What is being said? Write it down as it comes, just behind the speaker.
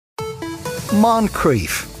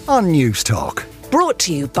Moncrief on News Talk. Brought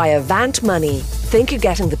to you by Avant Money. Think you're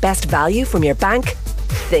getting the best value from your bank?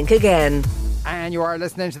 Think again. And you are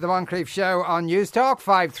listening to the Moncrief Show on News Talk.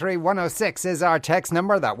 53106 is our text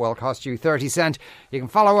number. That will cost you 30 cents. You can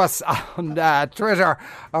follow us on Twitter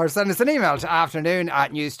or send us an email to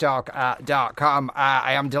afternoon@newstalk.com.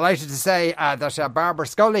 I am delighted to say that Barbara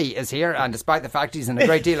Scully is here, and despite the fact he's in a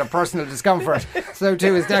great deal of personal discomfort, so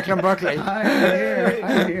too is Declan Buckley. I'm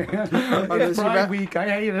here. It's Pride Week, I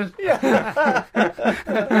hate it.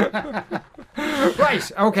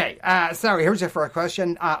 Right, okay. So here's your first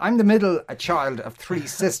question. I'm the middle child of three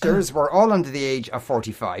sisters. We're all under the age of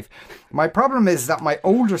 45. My problem is that my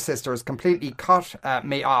older sister has completely cut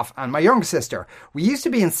me off, and my younger sister. We used to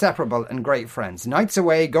be inseparable and great friends. Nights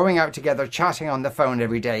away, going out together, chatting on the phone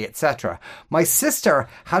every day, etc. My sister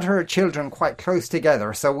had her children quite close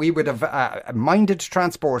together, so we would have minded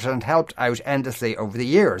transport and helped out endlessly over the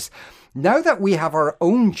years. Now that we have our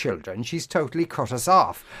own children, she's totally cut us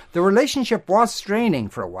off. The relationship was straining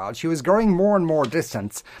for a while. She was growing more and more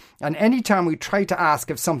distant, and any time we tried to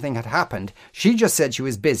ask if something had happened, she just said she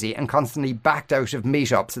was busy and constantly backed out of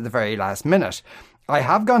meetups at the very last minute. I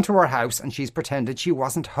have gone to her house and she's pretended she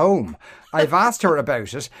wasn't home. I've asked her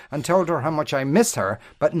about it and told her how much I miss her,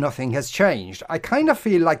 but nothing has changed. I kind of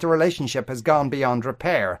feel like the relationship has gone beyond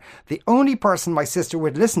repair. The only person my sister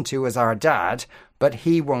would listen to is our dad, but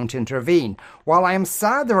he won't intervene. While I am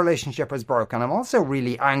sad the relationship is broken, I'm also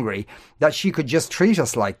really angry that she could just treat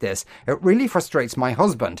us like this. It really frustrates my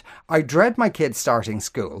husband. I dread my kids starting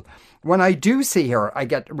school. When I do see her, I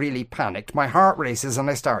get really panicked. My heart races and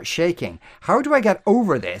I start shaking. How do I get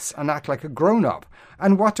over this and act like a grown-up?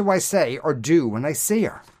 And what do I say or do when I see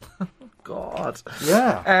her? God.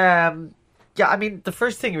 Yeah. Yeah, I mean, the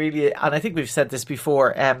first thing really, and I think we've said this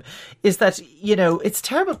before, is that, you know, it's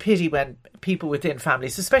terrible pity when people within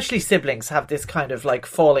families, especially siblings, have this kind of like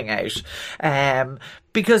falling out,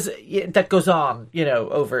 because that goes on, you know,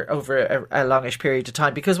 over a longish period of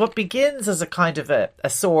time. Because what begins as a kind of a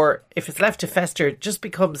sore, if it's left to fester, it just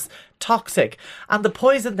becomes toxic, and the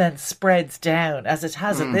poison then spreads down, as it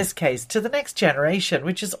has in this case, to the next generation,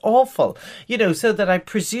 which is awful. You know, so that I'm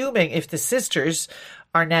presuming if the sisters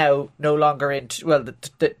are now no longer in, well,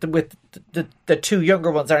 the two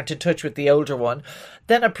younger ones aren't in touch with the older one,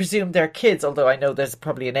 then I presume their kids, although I know there's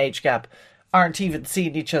probably an age gap, aren't even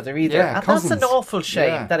seeing each other either. Yeah, and cousins. That's an awful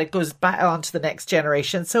shame that it goes back on to the next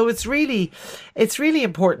generation. So it's really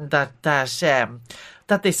important that they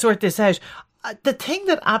sort this out. The thing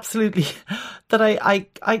that absolutely, that I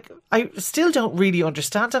still don't really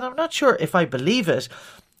understand, and I'm not sure if I believe it,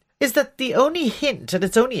 is that the only hint, and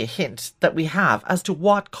it's only a hint that we have as to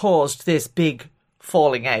what caused this big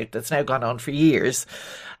falling out that's now gone on for years,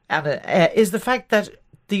 and is the fact that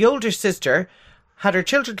the older sister had her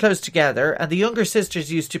children close together, and the younger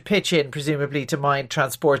sisters used to pitch in, presumably, to mind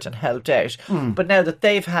transport and helped out. But now that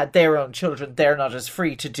they've had their own children, they're not as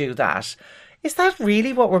free to do that. Is that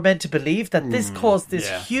really what we're meant to believe? That this caused this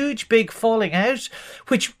huge, big falling out,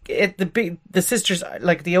 which the sisters,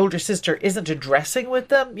 like the older sister, isn't addressing with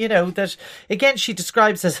them? You know, that, again, she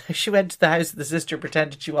describes as she went to the house, the sister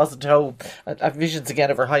pretended she wasn't home. I have visions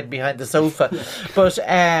again of her hiding behind the sofa. But,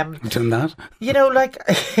 done that? You know, like...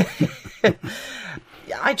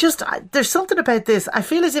 there's something about this. I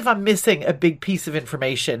feel as if I'm missing a big piece of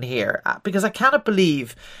information here, because I cannot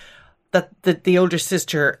believe that the older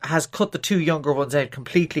sister has cut the two younger ones out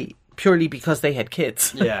completely purely because they had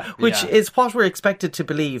kids. Yeah, which is what we're expected to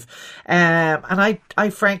believe. And I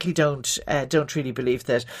frankly don't really believe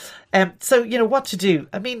that. So, you know, what to do?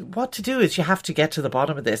 I mean, what to do is you have to get to the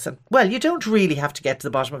bottom of this. And, well, you don't really have to get to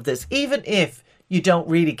the bottom of this, even if you don't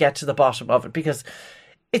really get to the bottom of it, because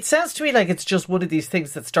it sounds to me like it's just one of these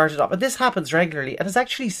things that started off, and this happens regularly, and it's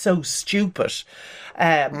actually so stupid,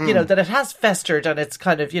 you know, that it has festered and it's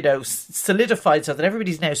kind of, you know, solidified so that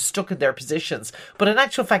everybody's now stuck in their positions. But in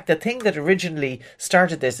actual fact, the thing that originally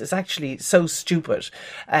started this is actually so stupid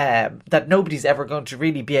that nobody's ever going to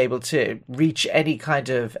really be able to reach any kind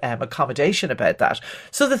of accommodation about that.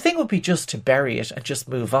 So the thing would be just to bury it and just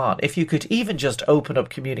move on. If you could even just open up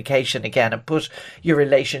communication again and put your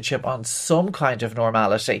relationship on some kind of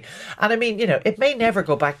normality. And I mean, you know, it may never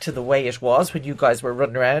go back to the way it was when you guys were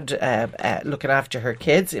running around looking after her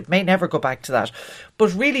kids. It may never go back to that.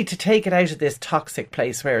 But really, to take it out of this toxic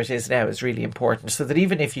place where it is now is really important, so that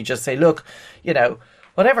even if you just say, look, you know,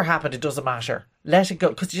 whatever happened, it doesn't matter. Let it go.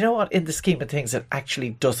 Because you know what? In the scheme of things, it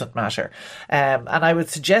actually doesn't matter. And I would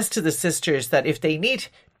suggest to the sisters that if they need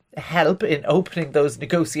help in opening those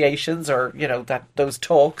negotiations or, you know, that those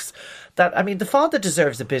talks, that, I mean, the father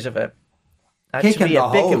deserves a bit of a Kick to in be the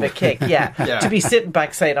a big of hole. a kick, to be sitting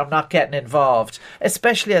back saying I'm not getting involved,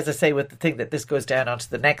 especially as I say with the thing that this goes down onto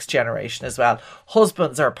the next generation as well.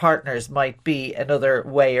 Husbands or partners might be another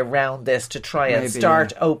way around this to try and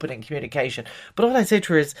start opening communication. But all I say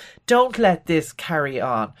to her is don't let this carry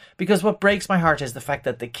on, because what breaks my heart is the fact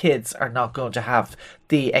that the kids are not going to have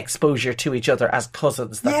the exposure to each other as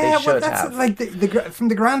cousins that they should have. Like from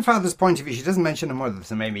the grandfather's point of view, she doesn't mention the mother,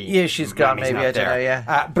 so maybe she's gone. Maybe I don't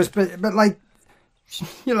know. But like.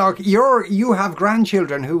 You know, you have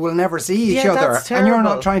grandchildren who will never see each other, and you're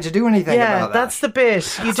not trying to do anything about that. That's the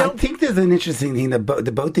bit. You don't. I think there's an interesting thing that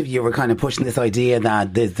both of you were kind of pushing this idea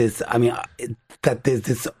that there's this. I mean, that there's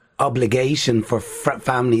this obligation for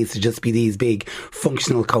families to just be these big,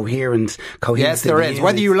 functional, coherent. Yes, there is.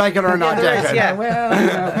 Whether you like it or not, Declan.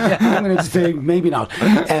 Well, I'm going to say maybe not.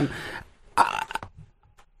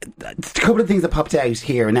 A couple of things that popped out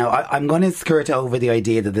here. Now, I'm going to skirt over the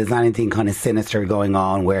idea that there's anything kind of sinister going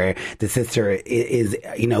on where the sister is,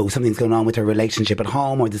 you know, something's going on with her relationship at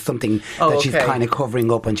home, or there's something that she's kind of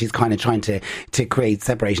covering up and she's kind of trying to create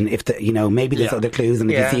separation. If maybe there's other clues,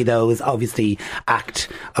 and if you see those, obviously act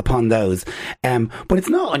upon those. But it's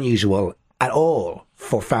not unusual at all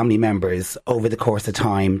for family members over the course of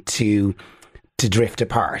time to drift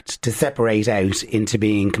apart, to separate out into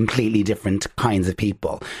being completely different kinds of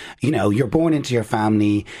people. You know, you're born into your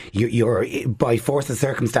family, you're by force of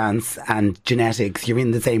circumstance and genetics, you're in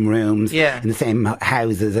the same rooms, in the same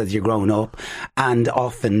houses as you're growing up, and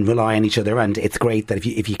often rely on each other. And it's great that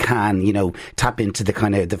if you can, you know, tap into the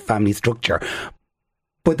kind of the family structure.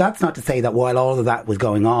 But that's not to say that while all of that was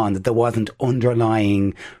going on, that there wasn't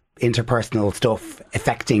underlying interpersonal stuff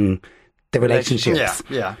affecting the relationships.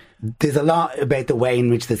 Yeah. There's a lot about the way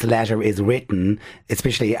in which this letter is written,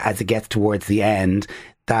 especially as it gets towards the end,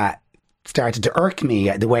 that started to irk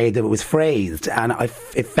me, the way that it was phrased. And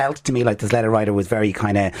it felt to me like this letter writer was very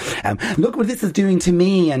kind of, look what this is doing to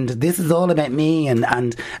me, and this is all about me, and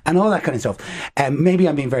all that kind of stuff. Maybe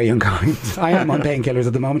I'm being very unkind. I am on painkillers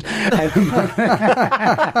at the moment. I'm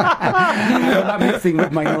not mixing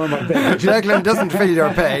with my normal pain. Declan doesn't feel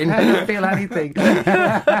your pain. I don't feel anything.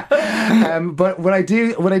 But what I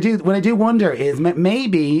do wonder is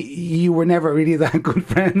maybe you were never really that good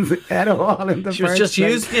friends at all in the first place. She was just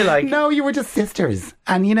using you like... No, you were just sisters,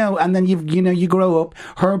 and and then you grow up.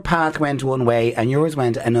 Her path went one way, and yours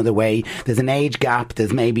went another way. There's an age gap.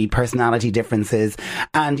 There's maybe personality differences,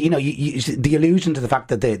 and the allusion to the fact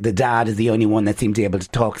that the dad is the only one that seemed to be able to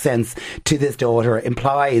talk sense to this daughter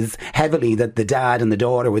implies heavily that the dad and the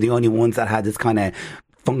daughter were the only ones that had this kind of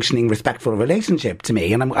functioning, respectful relationship to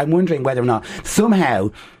me. And I'm wondering whether or not somehow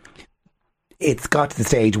it's got to the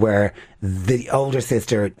stage where the older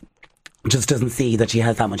sister just doesn't see that she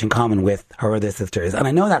has that much in common with her other sisters. And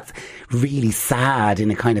I know that's really sad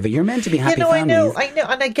in a kind of you're meant to be happy families. I know,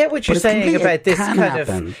 and I get what you're saying about this kind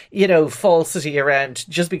of, falsity around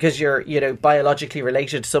just because you're, biologically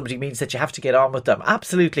related to somebody means that you have to get on with them.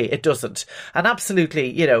 Absolutely, it doesn't. And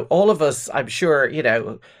absolutely, all of us, I'm sure,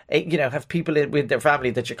 have people with their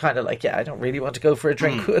family that you're kind of like, I don't really want to go for a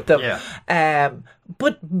drink with them. Yeah.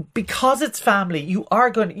 But because it's family, you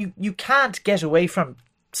can't get away from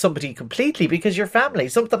somebody completely because you're family.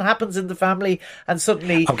 Something happens in the family and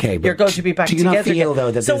suddenly you're going to be back together. Not feel, though,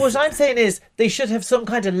 that what I'm saying is they should have some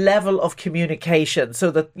kind of level of communication so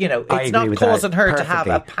that, it's not causing her to have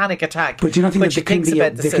a panic attack. But do you not think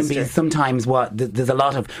that there can be sometimes there's a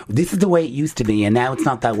lot of, this is the way it used to be and now it's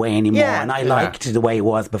not that way anymore, and I liked the way it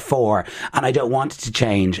was before and I don't want it to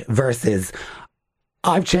change, versus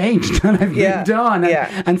I've changed and I've moved on.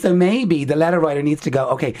 And so maybe the letter writer needs to go,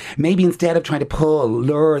 okay, maybe instead of trying to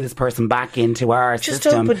lure this person back into our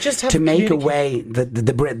system, to make a way,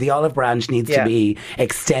 the olive branch needs to be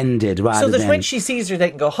extended rather than... So that when she sees her, they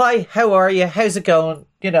can go, hi, how are you? How's it going?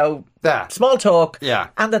 Small talk. Yeah.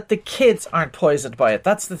 And that the kids aren't poisoned by it.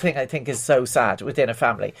 That's the thing I think is so sad within a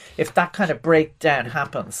family. If that kind of breakdown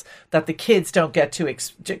happens, that the kids don't get to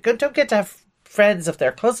have friends of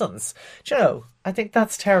their cousins. I think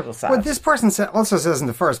that's terrible sad. Well, this person also says in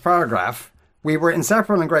the first paragraph, we were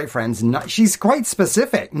inseparable and great friends. She's quite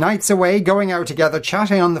specific. Nights away, going out together,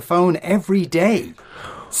 chatting on the phone every day.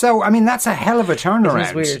 So, I mean, that's a hell of a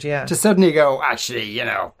turnaround. It is weird, to suddenly go, actually,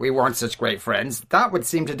 we weren't such great friends. That would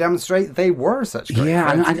seem to demonstrate they were such great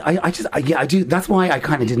friends. And I do. That's why I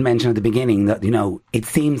kind of did mention at the beginning that, it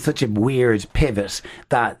seems such a weird pivot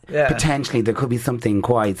that potentially there could be something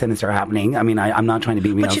quite sinister happening. I mean, I'm not trying to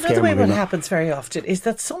be But the way what happens very often is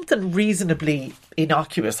that something reasonably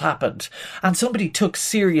innocuous happened and somebody took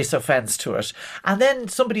serious offence to it, and then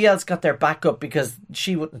somebody else got their back up because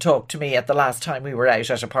she wouldn't talk to me at the last time we were out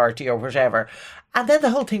at a party or whatever, And then the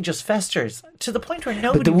whole thing just festers to the point where But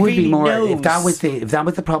nobody there would really be more knows. if that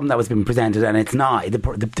was the problem that was being presented, and it's not.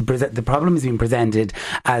 The problem is being presented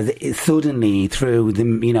as suddenly through the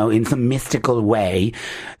in some mystical way,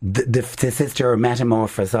 the sister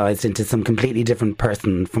metamorphosized into some completely different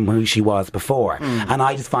person from who she was before, and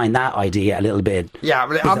I just find that idea a little bit. Yeah,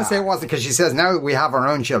 but bizarre. obviously it wasn't, because she says now we have our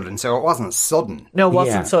own children, so it wasn't sudden. No, it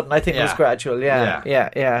wasn't Yeah. sudden. I think it was Yeah. gradual.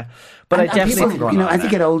 Yeah. But And I definitely people, as you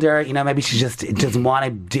get older, maybe she just doesn't want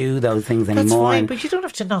to do those things that's anymore. fine, and but you don't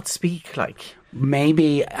have to not speak. Like,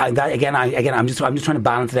 maybe I'm just trying to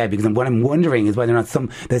balance it out, because what I'm wondering is whether or not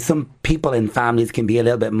there's some people in families can be a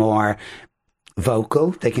little bit more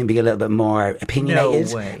vocal, they can be a little bit more opinionated,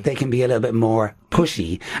 No way. they can be a little bit more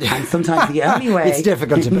pushy, and sometimes the only way It's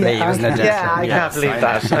difficult to believe, isn't it? yeah, I Yes, can't believe I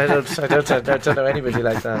that. I don't know anybody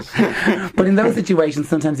like that. But in those situations,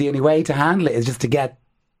 sometimes the only way to handle it is just to get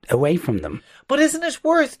away from them. But isn't it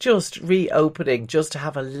worth just reopening just to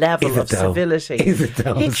have a level Is it of though? civility? Is it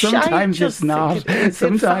though? I Sometimes just it's not. think it is.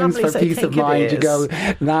 In Sometimes for families, I peace of think it mind, you is. go,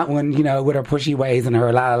 that one, with her pushy ways and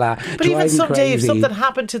her la la la. But even someday, if crazy. something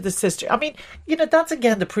happened to the sister, I mean, that's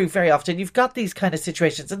again the proof very often. You've got these kind of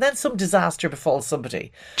situations, and then some disaster befalls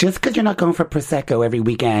somebody. Just because you're not going for Prosecco every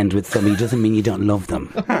weekend with somebody doesn't mean you don't love them.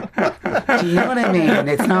 Do you know what I mean?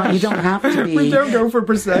 It's not, you don't have to be. We don't go for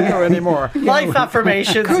Prosecco anymore. Life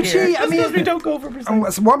affirmations. Could here. she? I Just mean- 'cause we don't go for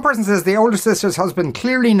percent. So one person says the older sister's husband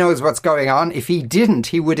clearly knows what's going on. If he didn't,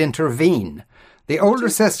 he would intervene. The older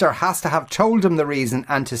sister has to have told him the reason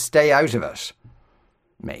and to stay out of it.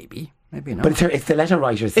 Maybe not. But it's the letter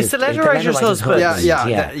writer's It's the letter writer's husband.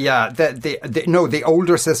 The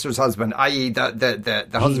older sister's husband, i.e. the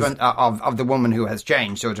husband of the woman who has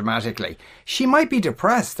changed so dramatically. She might be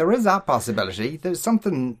depressed. There is that possibility. There's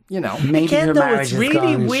something, Maybe Again, her though, marriage it's has gone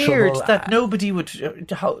really in weird trouble. that nobody would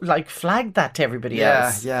flag that to everybody Yeah,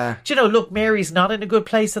 else. yeah. Do you know? Look, Mary's not in a good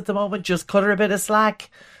place at the moment. Just cut her a bit of slack.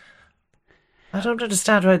 I don't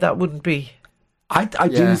understand why that wouldn't be. I Yeah.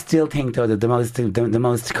 do still think though that the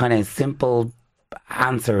most kind of simple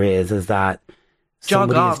answer is that Jog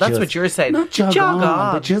somebody on. is That's just- what you're saying. Not jog on,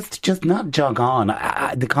 on. but just not jog on.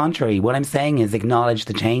 The contrary. What I'm saying is acknowledge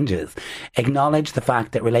the changes. Acknowledge the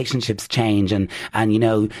fact that relationships change, and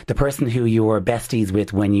the person who you were besties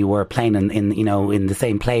with when you were playing in the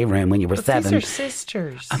same playroom when you were But 7. these are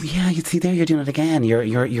sisters. Yeah, you see there, you're doing it again. You're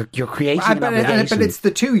creating an obligation. But it's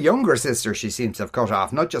the two younger sisters she seems to have cut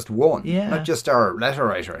off, not just one. Yeah. Not just our letter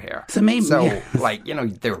writer here. So maybe- yeah.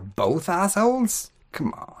 they're both assholes?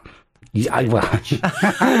 Come on. Yeah, I'm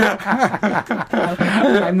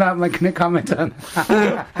not going to comment on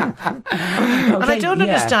that. And I don't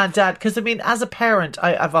understand, Dad, because as a parent,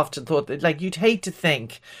 I've often thought that, you'd hate to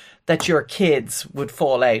think that your kids would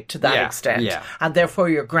fall out to that extent, and therefore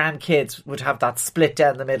your grandkids would have that split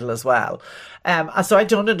down the middle as well. So I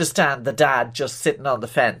don't understand the dad just sitting on the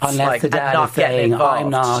fence, Unless the and dad not is getting saying, involved. I'm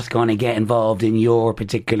not going to get involved in your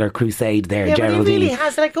particular crusade there, Yeah, but Geraldine. he really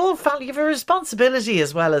has, family, you have a responsibility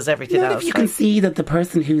as well as everything Well, else. if you can see that the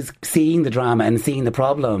person who's seeing the drama and seeing the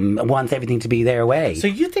problem wants everything to be their way. So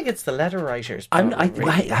you think it's the letter writers?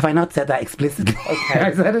 Have I not said that explicitly? Okay.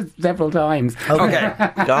 I've said it several times. Okay.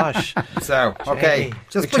 Gosh. So, okay.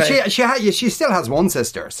 Jay. But she still has one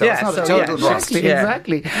sister, so Yeah, it's not so, a total yeah, bust. Yeah.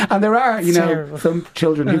 Exactly. And there are, Terrible. some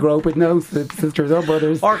children who grow up with no sisters or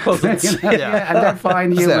brothers. Or cousins. Yeah. And they're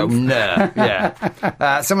fine So, humans. no.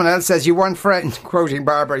 Yeah. Someone else says, you weren't friends, quoting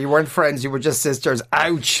Barbara, you weren't friends, you were just sisters.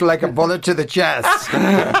 Ouch, like a bullet to the chest.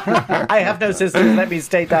 I have no sisters. Let me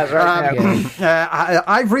state that right now.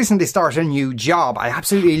 I've recently started a new job. I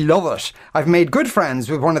absolutely love it. I've made good friends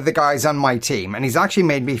with one of the guys on my team, and he's actually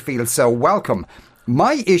made me feel so welcome.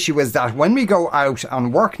 My issue is that when we go out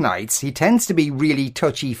on work nights, he tends to be really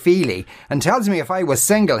touchy-feely and tells me if I was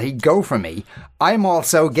single, he'd go for me. I'm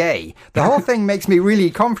also gay. The whole thing makes me really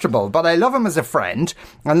comfortable, but I love him as a friend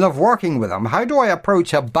and love working with him. How do I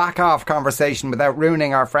approach a back-off conversation without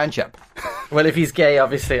ruining our friendship? Well, if he's gay,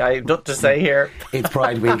 obviously, I have nothing to say here. It's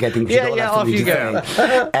Pride Week, I think. Off you go.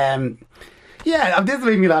 This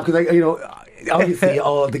made me laugh because, obviously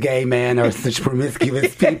all the gay men are such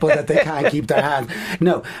promiscuous people that they can't keep their hands.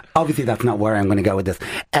 No, obviously that's not where I'm going to go with this.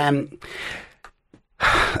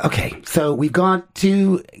 Okay, so we've got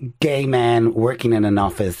two gay men working in an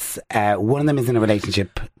office. One of them is in a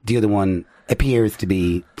relationship. The other one appears to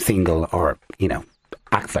be single or,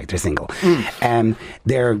 acts like they're single.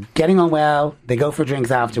 They're getting on well. They go for drinks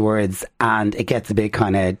afterwards and it gets a bit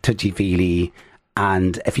kind of touchy-feely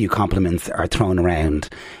and a few compliments are thrown around.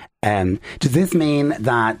 Does this mean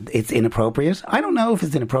that it's inappropriate? I don't know if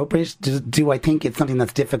it's inappropriate. Do I think it's something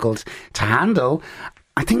that's difficult to handle?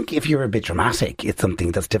 I think if you're a bit dramatic, it's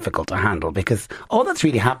something that's difficult to handle because all that's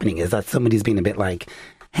really happening is that somebody's been a bit like,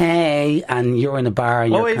 hey, and you're in a bar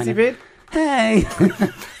and Oh, you're is he kind of, been? hey.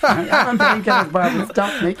 I'm being kind of Barbara,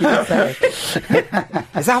 stop making it say.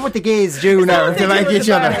 Is that what the gays do now to like each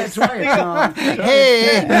other? That's right, Sean.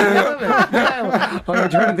 Hey! Or you're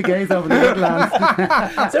turning the gays over the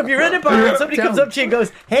woodlands. So if you're in a bar and somebody comes up to you and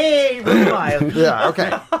goes, hey, run wild. Yeah,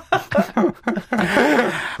 okay.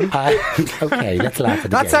 Okay, let's laugh at the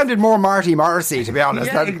That gays. sounded more Marty Morrissey, to be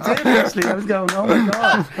honest. Yeah, it did actually. I was going, oh my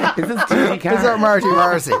God. Is this Tony Is that Marty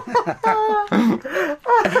Morrissey?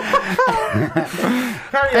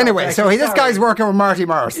 Anyway, so this guy's working with Marty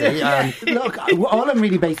Morrissey. Look, all I'm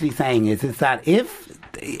really basically saying is that if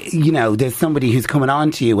there's somebody who's coming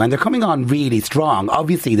on to you and they're coming on really strong,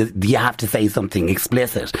 obviously you have to say something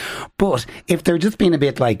explicit. But if they're just being a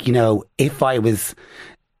bit like, if I was,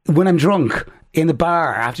 when I'm drunk in the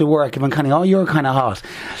bar after work, if I'm kind of, oh, you're kind of hot.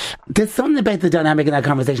 There's something about the dynamic in that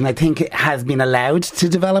conversation I think it has been allowed to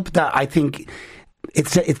develop that I think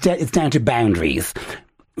it's down to boundaries.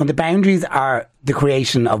 And the boundaries are the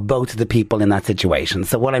creation of both of the people in that situation.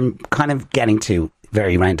 So what I'm kind of getting to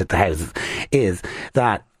very round at the houses is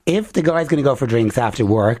that if the guy's going to go for drinks after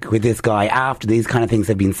work with this guy after these kind of things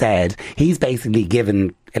have been said, he's basically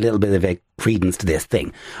given a little bit of a credence to this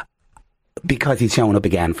thing. Because he's showing up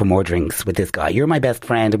again for more drinks with this guy. You're my best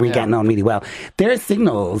friend and we're getting on really well. There are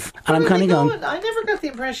signals and I'm kind of going... I never got the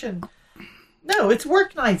impression... No, it's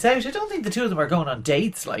work nights out. I don't think the two of them are going on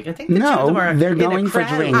dates. Like, I think the two of them are they're in a going for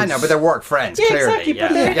crowd. drinks. I know, but they're work friends, Yeah, clearly. exactly.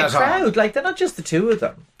 But they're in a Get on. crowd. Like, they're not just the two of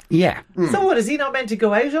them. Yeah. So what, is he not meant to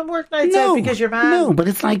go out on work nights out because you're mad? No, but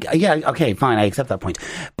it's like, yeah, okay, fine, I accept that point.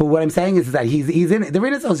 But what I'm saying is that they're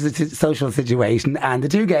in a social situation and the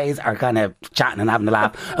two gays are kind of chatting and having a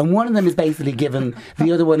laugh and one of them is basically giving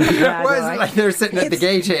the other one the drag, Why is right? it like they're sitting at the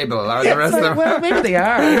gay table or the rest of them? Well, maybe they are.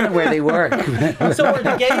 I don't know where they work. So are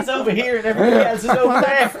the gays over here and everybody else is over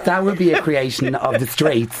there? That would be a creation of the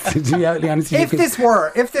straights, to be totally honest with you.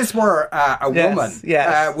 If this were a Yes, woman,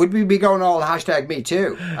 yes. would we be going all #me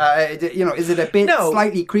too? Is it a bit No.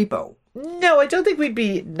 slightly creepo? No, I don't think we'd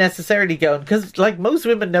be necessarily going because, like, most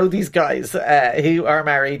women know these guys who are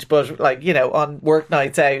married, but on work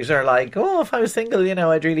nights out are like, oh, if I was single,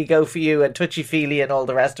 I'd really go for you and touchy feely and all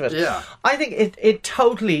the rest of it. Yeah, I think it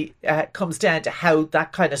totally comes down to how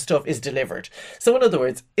that kind of stuff is delivered. So, in other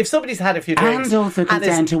words, if somebody's had a few drinks, and also comes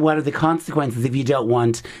down to what are the consequences if you don't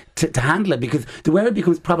want to handle it, because the where it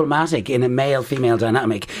becomes problematic in a male-female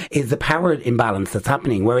dynamic is the power imbalance that's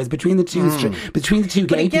happening. Whereas between the two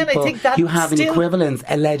gay again, I people, think that you have an still- equivalence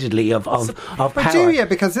allegedly of but power. do you?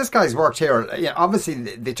 Because this guy's worked here. Obviously,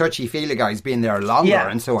 the touchy-feely guy's been there longer,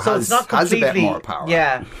 and so it's has not a bit completely- more power.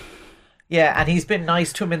 Yeah. Yeah, and he's been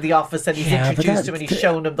nice to him in the office and he's Yeah, but introduced him and he's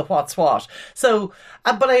shown him the what's what. So,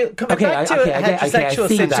 coming back to a heterosexual I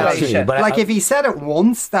see that situation. too, but Like if he said it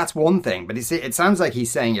once, that's one thing. But it sounds like he's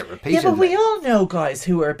saying it repeatedly. Yeah, but we all know guys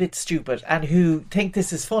who are a bit stupid and who think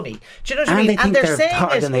this is funny. Do you know what I and mean? they think they're they're saying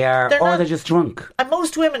hotter it, than they are, or they're just drunk. And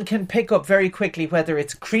most women can pick up very quickly whether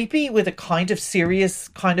it's creepy with a kind of serious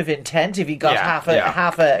kind of intent. If you got half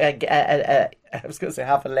a I was going to say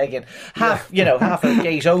half a leg in, half a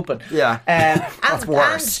gate open. Yeah. That's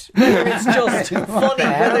worse. And whether it's just funny,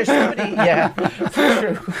 whether somebody,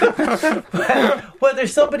 true. Whether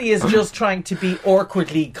somebody is just trying to be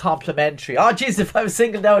awkwardly complimentary. Oh, jeez, if I was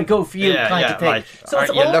single now, I'd go for you, kind of thing. Like, So it's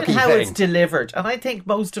aren't you all in lucky how thing? it's delivered. And I think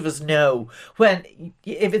most of us know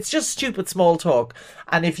if it's just stupid small talk,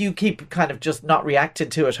 and if you keep kind of just not reacting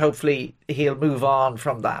to it, hopefully he'll move on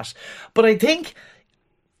from that. But I think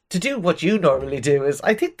to do what you normally do is,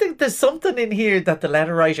 I think that there's something in here that the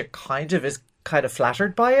letter writer kind of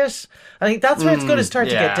flattered by it. I think that's where it's going to start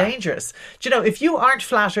to get dangerous. Do you know, if you aren't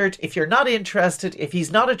flattered, if you're not interested, if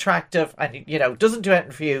he's not attractive and, doesn't do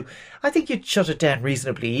anything for you, I think you'd shut it down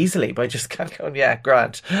reasonably easily by just kind of going, yeah,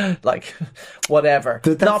 grand, like, whatever.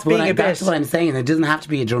 That's what I'm saying. It doesn't have to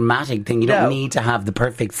be a dramatic thing. You don't need to have the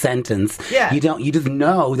perfect sentence. Yeah. You just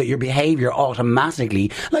know that your behaviour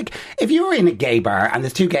automatically, like, if you're in a gay bar and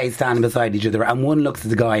there's two gays standing beside each other and one looks at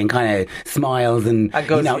the guy and kind of smiles and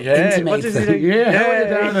goes, intimates what does he that, do?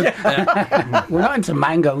 we're not into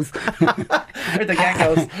mangoes. Or the gang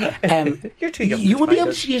goes, you're too young. You would be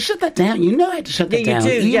able to shut that down. You know how to shut that down.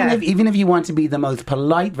 Even if you want to be the most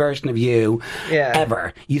polite version of you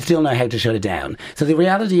ever, you still know how to shut it down. So the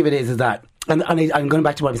reality of it is that, and I'm going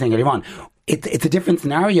back to what I was saying earlier on, it's a different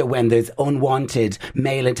scenario when there's unwanted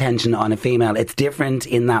male attention on a female. It's different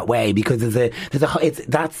in that way because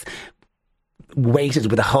that's weighted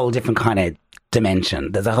with a whole different kind of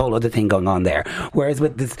dimension. There's a whole other thing going on there. Whereas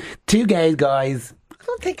with this two gay guys, I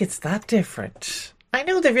don't think it's that different. I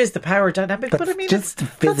know there is the power dynamic, but I mean, just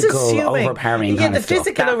that's physical assuming. overpowering. Yeah, kind the of stuff.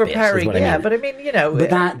 physical That bit is overpowering. what I Yeah, mean. but I mean, you know,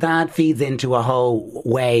 But that feeds into a whole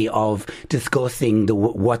way of discussing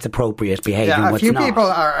what's appropriate behaviour and Yeah, a what's few not. people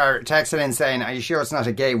are texting in saying, "Are you sure it's not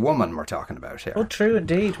a gay woman we're talking about here?" oh, true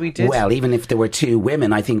indeed, we did. Well, even if there were two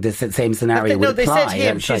women, I think the same scenario no, would they apply. said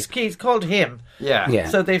him. It's like- He's called him. Yeah. Yeah.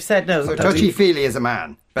 So they've said no. So that touchy we- feely is a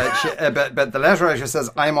man, but but the letter writer says,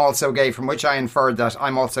 "I'm also gay," from which I inferred that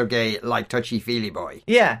I'm also gay, like touchy feely boy.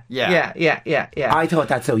 Yeah, Yeah. yeah. I thought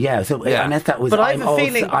that, so yeah. So Yeah. unless that was, But I have a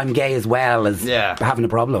feeling- I'm gay as well as Yeah. having a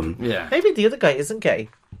problem. Yeah. Maybe the other guy isn't gay.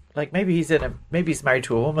 Like maybe he's married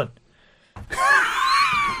to a woman.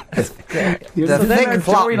 The then thick our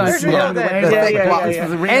plot. storylines Yeah. go The there. thick Yeah, plot.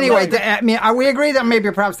 yeah, yeah. Anyway, I mean, we agree that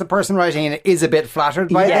maybe perhaps the person writing it is a bit flattered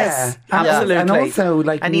by Yes, this. absolutely. And also,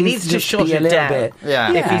 like, And he needs to just shut be a it little down. bit.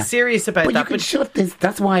 Yeah. If he's serious about But that, you can shut this.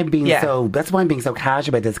 That's why I'm being Yeah. so. That's why I'm being so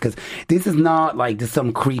casual about this, because this is not like there's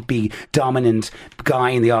some creepy dominant guy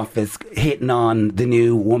in the office hitting on the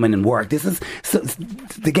new woman in work. This is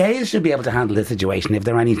the gays should be able to handle this situation if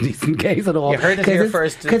there are any decent gays at all. You heard it 'Cause here it's-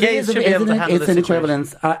 first. The 'cause it gays is- should be able to isn't it? handle It's the an situation.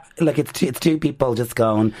 equivalence. Like it's two people just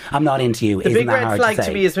going, "I'm not into you." the Isn't big that red hard flag to to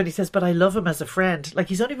say? me is when he says, "But I love him as a friend." Like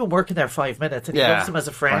he's only been working there 5 minutes, and he Yeah, loves him as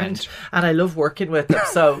a friend, friend. and I love working with him.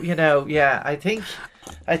 So yeah, I think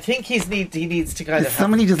he needs to kind of.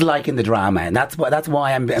 Somebody just liking the drama, and that's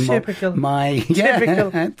why I'm Typical. typical.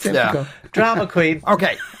 Yeah. Drama queen.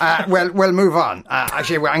 Okay, we'll move on.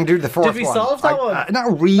 Actually, I'm going to do the fourth one. Did we solve that one?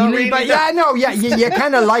 Not really, Not really, but no. you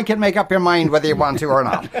kind of like it, make up your mind whether you want to or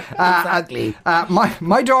not. Exactly.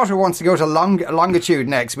 My daughter wants to go to Longitude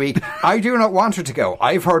next week. I do not want her to go.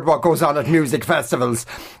 I've heard what goes on at music festivals,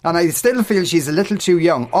 and I still feel she's a little too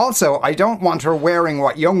young. Also, I don't want her wearing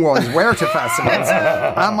what young ones wear to festivals.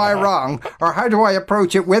 Am I wrong? Or how do I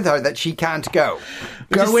approach it with her that she can't go?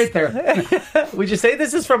 Go with her. Would you say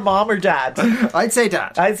this is from mom or dad? I'd say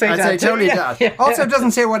dad. I'd say dad too, totally yeah. dad. Also, it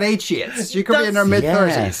doesn't say what age she is. She could be in her mid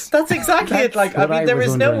Yes. 30s. That's exactly it. Like, I what mean, I there was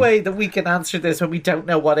is no wondering. way that we can answer this when we don't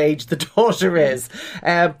know what age the daughter is.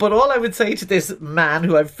 But all I would say to this man,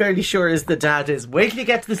 who I'm fairly sure is the dad, is wait till you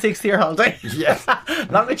get to the 6th-year holiday. Yes.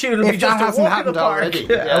 Longitude will be If just that a hasn't walk in the happened park. already,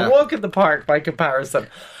 yeah. A walk in the park by comparison.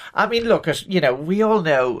 I mean, look, we all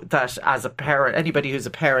know that as a parent, anybody who's a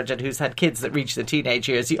parent and who's had kids that reach the teenage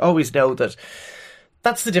years, you always know that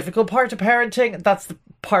that's the difficult part of parenting. That's the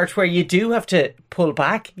part where you do have to pull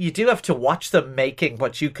back. You do have to watch them making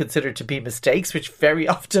what you consider to be mistakes, which very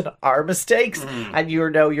often are mistakes. And your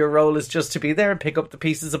role is just to be there and pick up the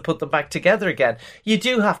pieces and put them back together again. You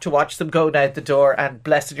do have to watch them going out the door and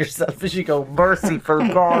blessing yourself as you go, merciful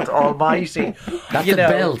God Almighty. That's a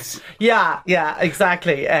belt. Yeah,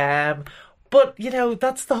 exactly. But,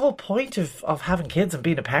 that's the whole point of having kids and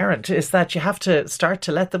being a parent, is that you have to start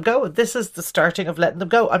to let them go. This is the starting of letting them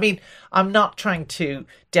go. I mean, I'm not trying to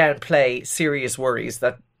downplay serious worries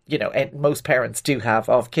that, most parents do have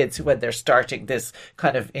of kids when they're starting this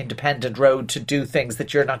kind of independent road to do things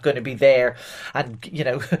that you're not going to be there and,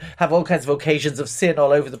 have all kinds of occasions of sin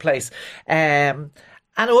all over the place. And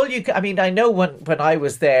I know when I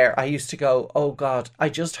was there, I used to go, oh God, I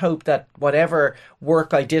just hope that whatever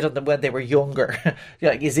work I did on them when they were younger,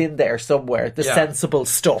 is in there somewhere. The sensible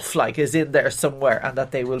stuff, is in there somewhere, and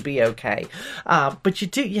that they will be okay. But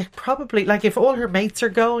you probably, if all her mates are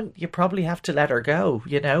going, you probably have to let her go,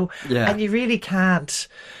 Yeah. And you really can't,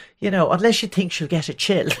 unless you think she'll get a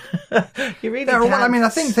chill. You really can't. Well, I mean, I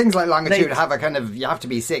think things like Longitude have a kind of, you have to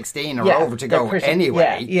be 16 or over to go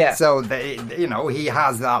anyway. Yeah. So, he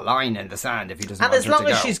has that line in the sand if he doesn't And want as her long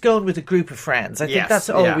to as go. she's going with a group of friends, I think Yes, that's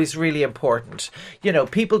yeah. always really important.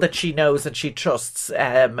 People that she knows and she trusts.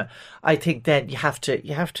 I think then you have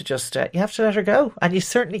to just let her go, and you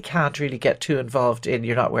certainly can't really get too involved in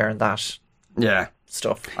you're not wearing that Yeah.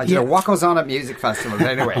 stuff. What goes on at music festivals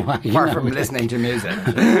anyway, apart from listening to music?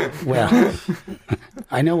 Well,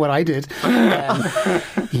 I know what I did.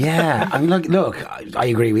 Yeah, I mean, look, I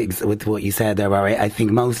agree with what you said there, Barry. I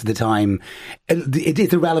think most of the time,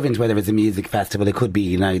 it's irrelevant whether it's a music festival. It could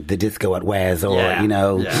be, the disco at Wes, or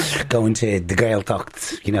going to the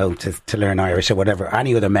Gaeltacht, to learn Irish or whatever.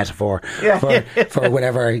 Any other metaphor for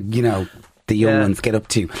whatever the young ones get up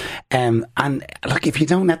to. And look, if you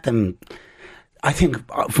don't let them. I think,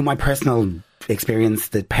 from my personal experience,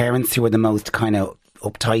 the parents who are the most kind of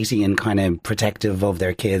uptighty and kind of protective of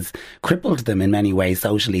their kids crippled them in many ways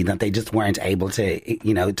socially, that they just weren't able to,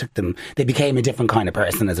 it took them, they became a different kind of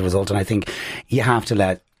person as a result. And I think you have to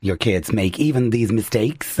let your kids make even these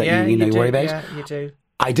mistakes that you worry about. Yeah, you do.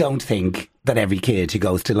 I don't think that every kid who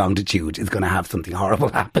goes to longitude is going to have something horrible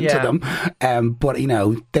happen to them. But, you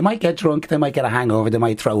know, they might get drunk, they might get a hangover, they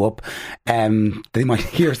might throw up, they might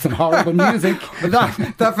hear some horrible music. But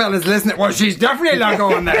that fella's listening. Well, she's definitely not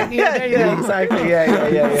going there. Yeah, exactly.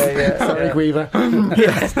 Yeah. Sorry, Quiva.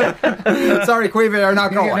 Sorry, Quiva, you're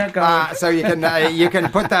not going. not going. So you can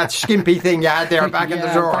put that skimpy thing you had there back in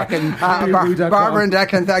the drawer. back in Barbara and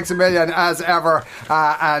Declan, thanks a million as ever.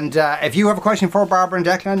 And if you have a question for Barbara and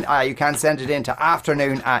Declan, you can send it in to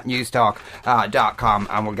afternoon@newstalk.com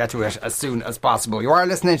and we'll get to it as soon as possible. You are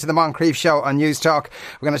listening to the Moncrief Show on News Talk.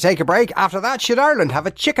 We're going to take a break. After that, should Ireland have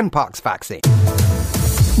a chickenpox vaccine?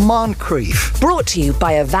 Moncrief. Brought to you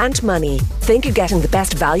by Avant Money. Think you're getting the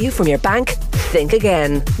best value from your bank? Think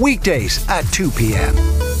again. Weekdays at 2 p.m.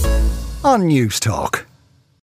 on News Talk.